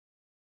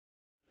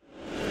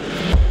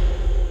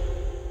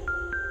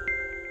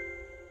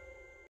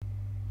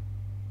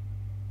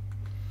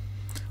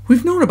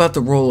We've known about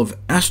the role of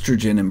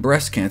estrogen in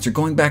breast cancer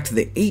going back to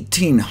the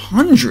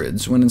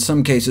 1800s, when in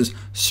some cases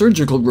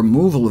surgical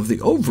removal of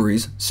the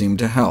ovaries seemed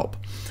to help.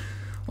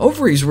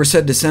 Ovaries were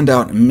said to send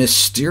out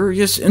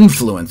mysterious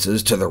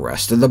influences to the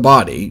rest of the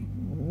body,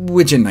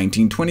 which in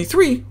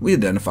 1923 we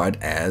identified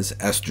as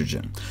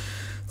estrogen.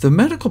 The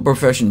medical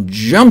profession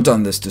jumped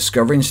on this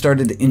discovery and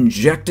started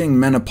injecting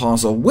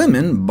menopausal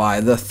women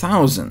by the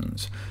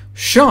thousands,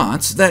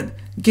 shots that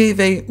gave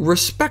a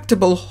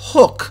respectable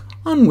hook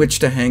on which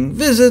to hang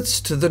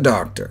visits to the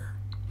doctor.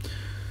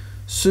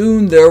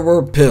 Soon there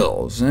were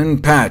pills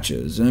and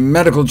patches, and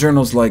medical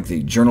journals like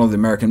the Journal of the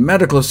American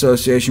Medical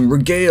Association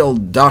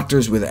regaled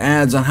doctors with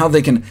ads on how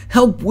they can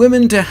help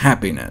women to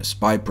happiness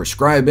by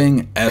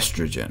prescribing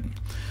estrogen.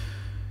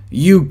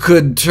 You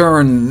could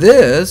turn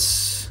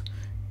this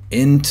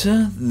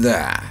into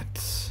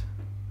that.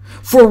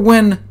 For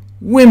when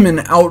women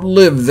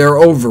outlived their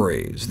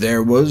ovaries,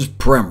 there was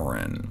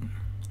Premarin.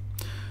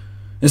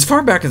 As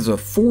far back as the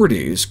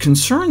 40s,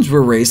 concerns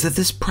were raised that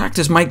this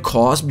practice might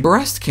cause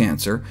breast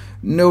cancer,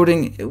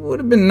 noting it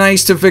would have been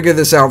nice to figure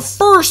this out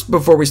first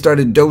before we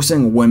started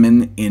dosing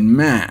women en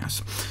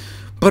masse.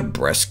 But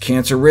breast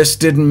cancer risk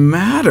didn't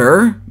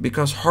matter,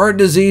 because heart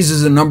disease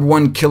is the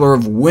 #1 killer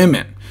of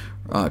women,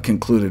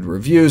 concluded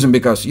reviews, and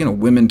because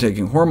women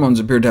taking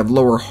hormones appeared to have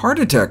lower heart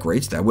attack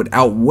rates that would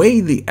outweigh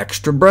the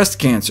extra breast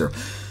cancer.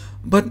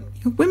 But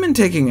women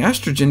taking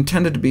estrogen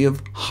tended to be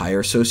of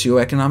higher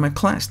socioeconomic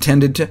class,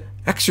 tended to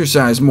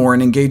exercise more,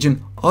 and engage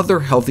in other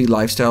healthy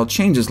lifestyle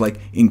changes, like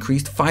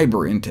increased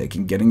fiber intake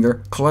and getting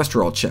their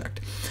cholesterol checked.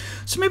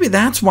 So maybe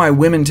that's why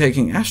women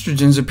taking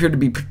estrogens appeared to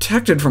be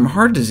protected from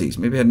heart disease.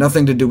 Maybe it had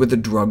nothing to do with the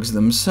drugs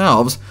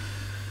themselves.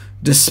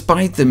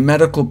 Despite the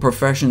medical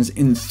profession's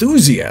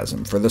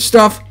enthusiasm for the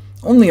stuff,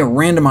 only a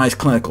randomized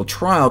clinical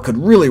trial could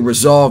really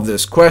resolve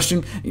this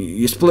question.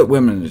 You split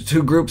women into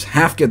two groups,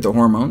 half get the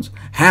hormones,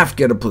 half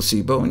get a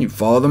placebo, and you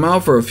follow them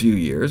out for a few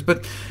years.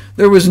 But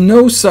there was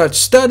no such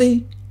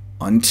study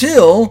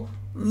until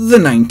the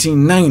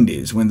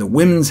 1990s, when the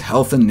Women's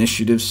Health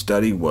Initiative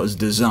study was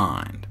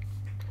designed.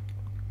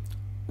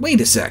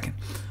 Wait a second.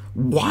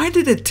 Why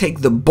did it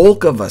take the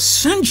bulk of a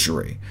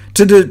century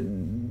to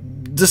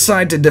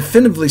decide to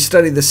definitively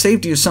study the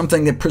safety of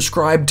something that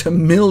prescribed to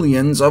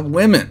millions of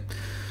women?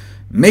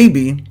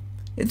 Maybe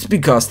it's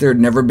because there had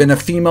never been a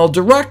female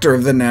director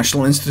of the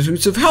National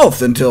Institutes of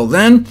Health until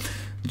then.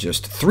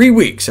 Just 3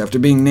 weeks after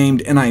being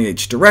named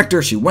NIH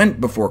director, she went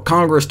before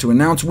Congress to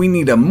announce we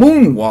need a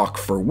moonwalk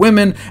for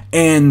women,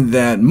 and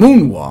that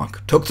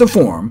moonwalk took the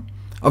form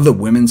of the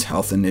Women's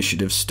Health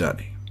Initiative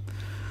study.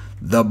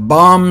 The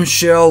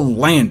bombshell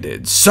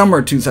landed.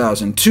 Summer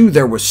 2002,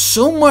 there was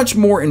so much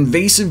more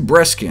invasive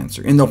breast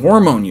cancer in the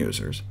hormone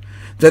users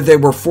that they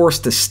were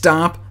forced to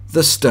stop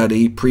the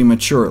study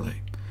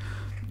prematurely.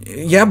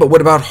 Yeah, but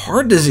what about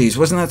heart disease?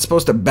 Wasn't that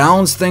supposed to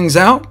balance things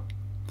out?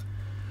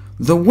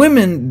 The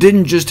women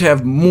didn't just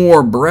have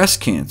more breast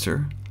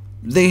cancer,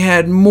 they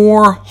had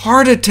more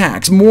heart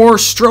attacks, more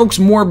strokes,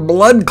 more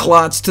blood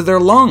clots to their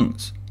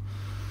lungs.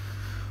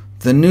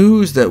 The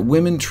news that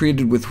women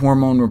treated with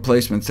hormone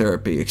replacement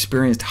therapy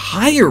experienced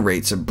higher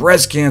rates of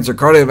breast cancer,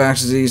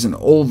 cardiovascular disease, and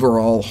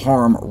overall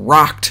harm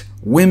rocked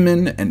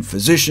women and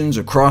physicians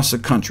across the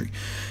country.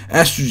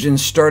 Estrogen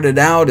started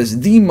out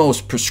as the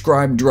most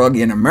prescribed drug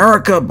in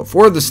America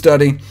before the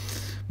study,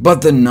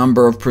 but the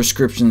number of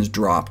prescriptions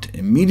dropped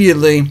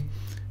immediately,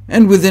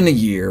 and within a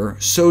year,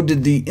 so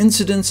did the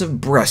incidence of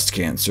breast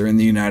cancer in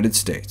the United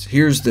States.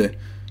 Here's the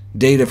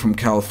data from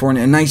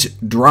California, a nice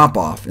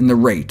drop-off in the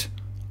rate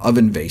of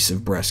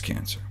invasive breast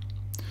cancer.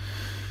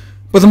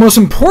 But the most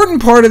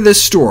important part of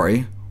this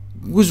story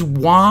was,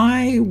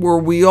 why were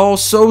we all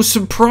so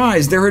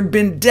surprised? There had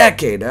been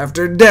decade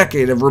after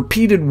decade of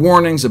repeated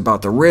warnings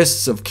about the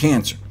risks of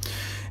cancer.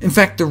 In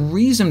fact, the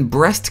reason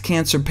breast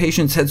cancer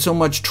patients had so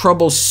much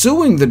trouble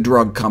suing the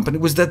drug company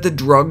was that the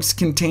drugs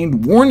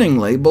contained warning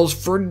labels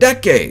for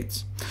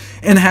decades.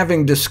 And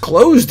having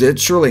disclosed it,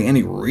 surely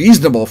any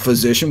reasonable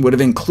physician would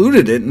have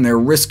included it in their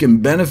risk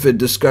and benefit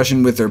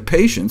discussion with their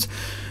patients.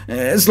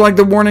 It's like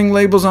the warning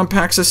labels on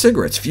packs of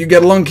cigarettes. If you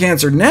get lung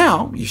cancer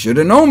now, you should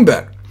have known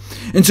better.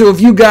 And so if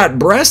you got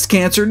breast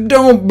cancer,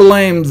 don't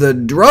blame the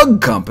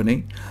drug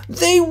company.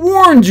 They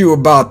warned you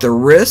about the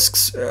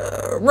risks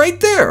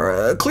right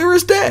there, clear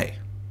as day.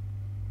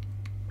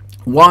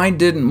 Why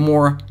didn't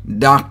more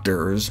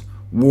doctors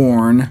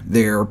warn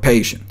their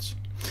patients?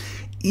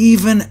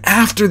 Even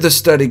after the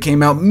study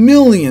came out,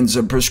 millions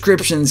of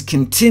prescriptions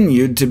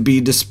continued to be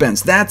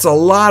dispensed. That's a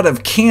lot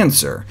of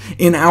cancer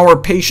in our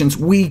patients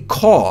we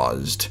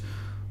caused,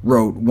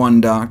 wrote one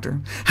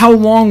doctor. How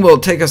long will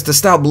it take us to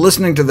stop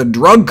listening to the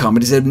drug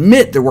companies,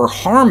 admit that we're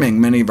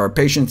harming many of our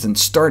patients, and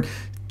start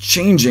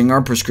changing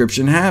our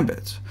prescription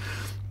habits?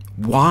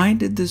 Why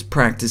did this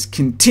practice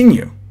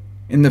continue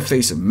in the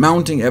face of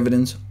mounting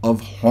evidence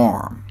of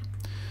harm?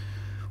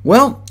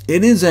 Well,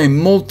 it is a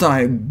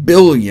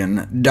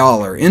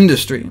multi-billion-dollar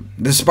industry.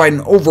 Despite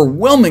an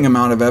overwhelming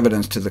amount of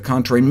evidence to the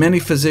contrary, many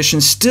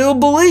physicians still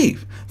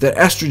believe that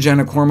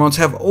estrogenic hormones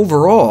have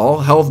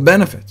overall health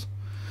benefits.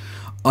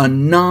 a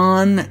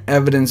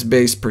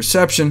non-evidence-based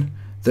perception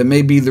that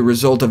may be the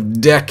result of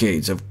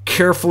decades of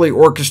carefully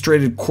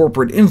orchestrated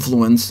corporate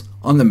influence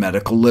on the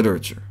medical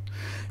literature.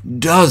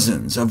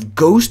 Dozens of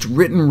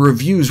ghost-written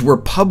reviews were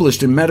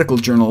published in medical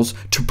journals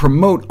to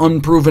promote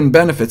unproven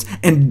benefits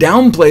and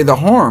downplay the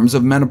harms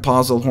of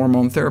menopausal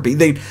hormone therapy.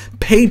 They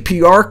paid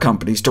PR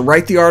companies to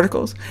write the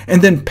articles,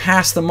 and then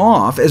pass them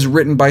off as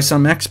written by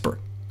some expert.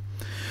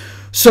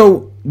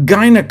 So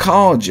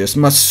gynecologists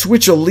must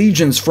switch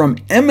allegiance from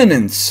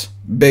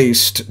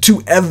eminence-based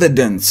to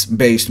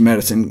evidence-based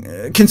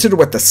medicine. Consider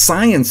what the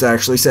science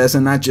actually says,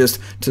 and not just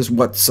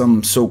what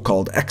some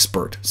so-called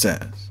expert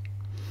says.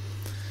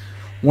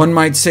 One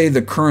might say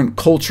the current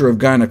culture of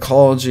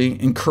gynecology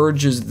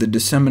encourages the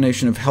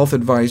dissemination of health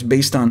advice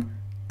based on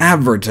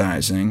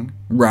advertising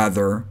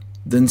rather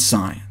than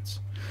science.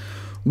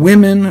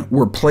 Women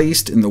were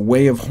placed in the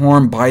way of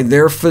harm by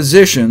their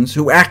physicians,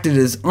 who acted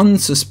as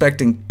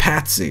unsuspecting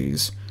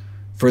patsies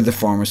for the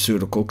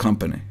pharmaceutical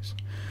companies.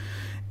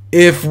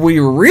 If we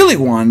really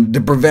wanted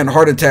to prevent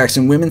heart attacks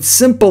in women,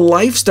 simple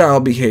lifestyle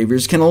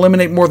behaviors can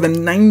eliminate more than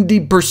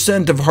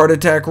 90% of heart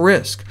attack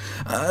risk.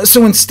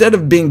 So instead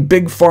of being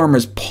Big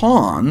Pharma's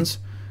pawns,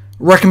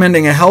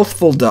 recommending a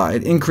healthful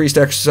diet, increased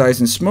exercise,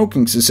 and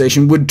smoking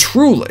cessation would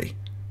truly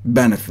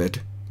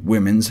benefit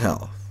women's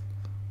health.